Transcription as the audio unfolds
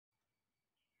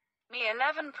Mi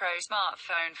 11 Pro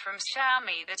smartphone from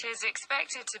Xiaomi that is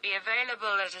expected to be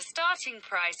available at a starting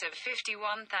price of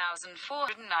 51,490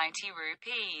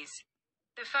 rupees.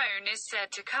 The phone is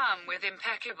said to come with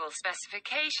impeccable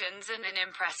specifications and an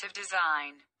impressive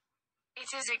design. It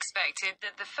is expected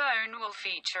that the phone will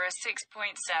feature a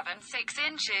 6.76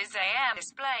 inches AMOLED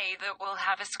display that will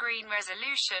have a screen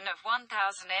resolution of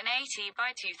 1080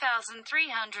 by 2340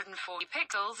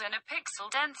 pixels and a pixel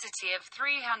density of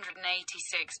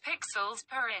 386 pixels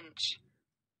per inch.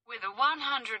 With a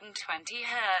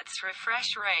 120Hz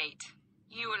refresh rate,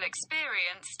 you will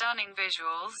experience stunning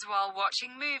visuals while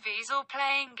watching movies or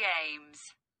playing games.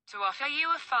 To offer you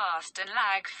a fast and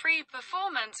lag-free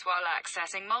performance while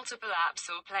accessing multiple apps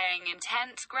or playing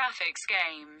intense graphics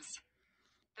games.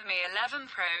 The Mi 11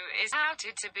 Pro is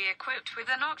touted to be equipped with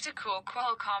an octa-core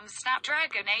Qualcomm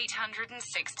Snapdragon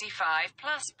 865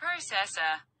 Plus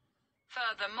processor.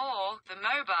 Furthermore, the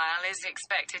mobile is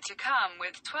expected to come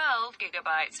with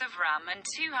 12GB of RAM and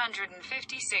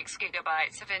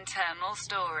 256GB of internal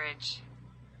storage.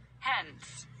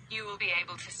 Hence, you will be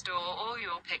able to store all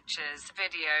your pictures,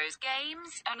 videos,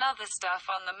 games, and other stuff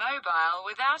on the mobile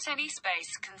without any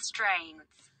space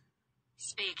constraints.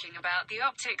 Speaking about the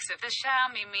optics of the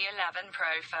Xiaomi Mi 11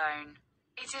 Pro phone,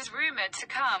 it is rumored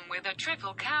to come with a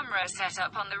triple camera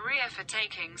setup on the rear for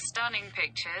taking stunning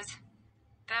pictures.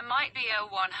 There might be a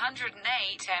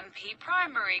 108MP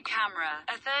primary camera,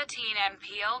 a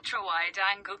 13MP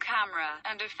ultra-wide-angle camera,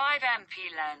 and a 5MP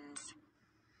lens.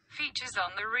 Features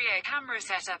on the rear camera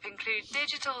setup include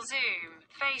digital zoom,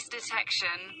 face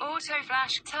detection, auto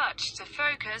flash, touch to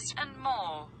focus, and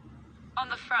more. On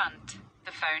the front,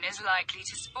 the phone is likely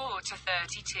to sport a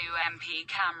 32MP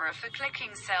camera for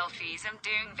clicking selfies and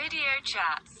doing video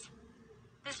chats.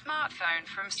 The smartphone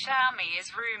from Xiaomi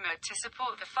is rumored to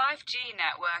support the 5G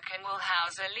network and will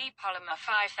house a Li-polymer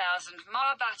 5000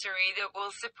 mAh battery that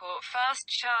will support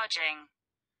fast charging.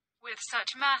 With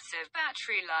such massive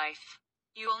battery life,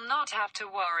 you will not have to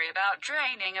worry about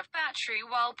draining of battery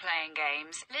while playing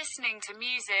games, listening to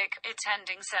music,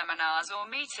 attending seminars or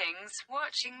meetings,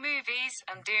 watching movies,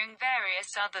 and doing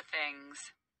various other things.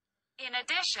 In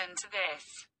addition to this,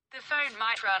 the phone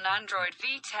might run Android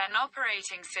V10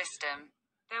 operating system.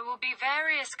 There will be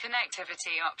various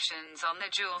connectivity options on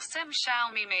the dual SIM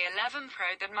Xiaomi Mi 11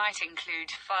 Pro that might include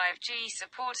 5G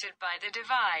supported by the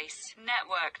device,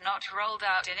 network not rolled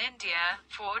out in India,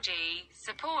 4G,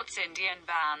 supports Indian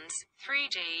bands,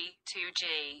 3G,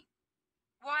 2G,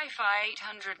 Wi-Fi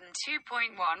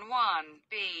 802.11,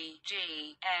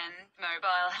 BGN,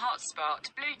 mobile hotspot,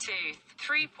 Bluetooth,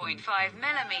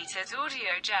 3.5mm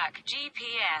audio jack,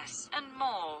 GPS, and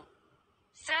more.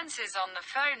 Sensors on the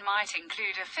phone might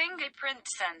include a fingerprint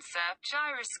sensor,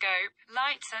 gyroscope,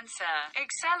 light sensor,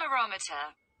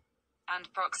 accelerometer, and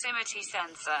proximity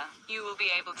sensor. You will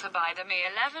be able to buy the Mi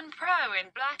 11 Pro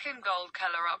in black and gold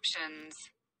color options.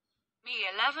 Mi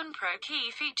 11 Pro key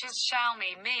features.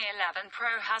 Xiaomi Mi 11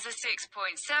 Pro has a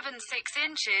 6.76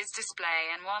 inches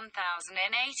display and 1080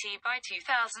 by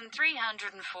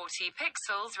 2340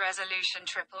 pixels resolution.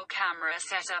 Triple camera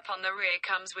setup on the rear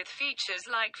comes with features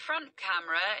like front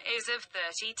camera is of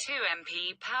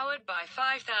 32MP powered by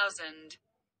 5000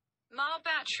 mAh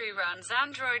battery, runs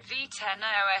Android V10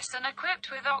 OS and equipped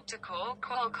with octa-core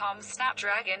Qualcomm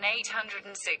Snapdragon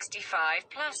 865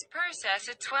 Plus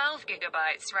processor,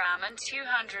 12GB RAM and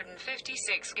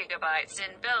 256GB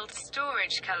in-built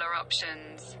storage. Color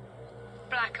options: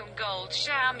 black and gold.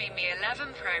 Xiaomi Mi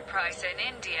 11 Pro price in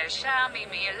India. Xiaomi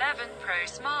Mi 11 Pro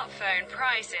smartphone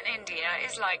price in India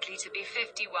is likely to be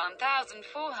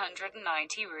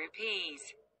 51,490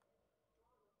 rupees.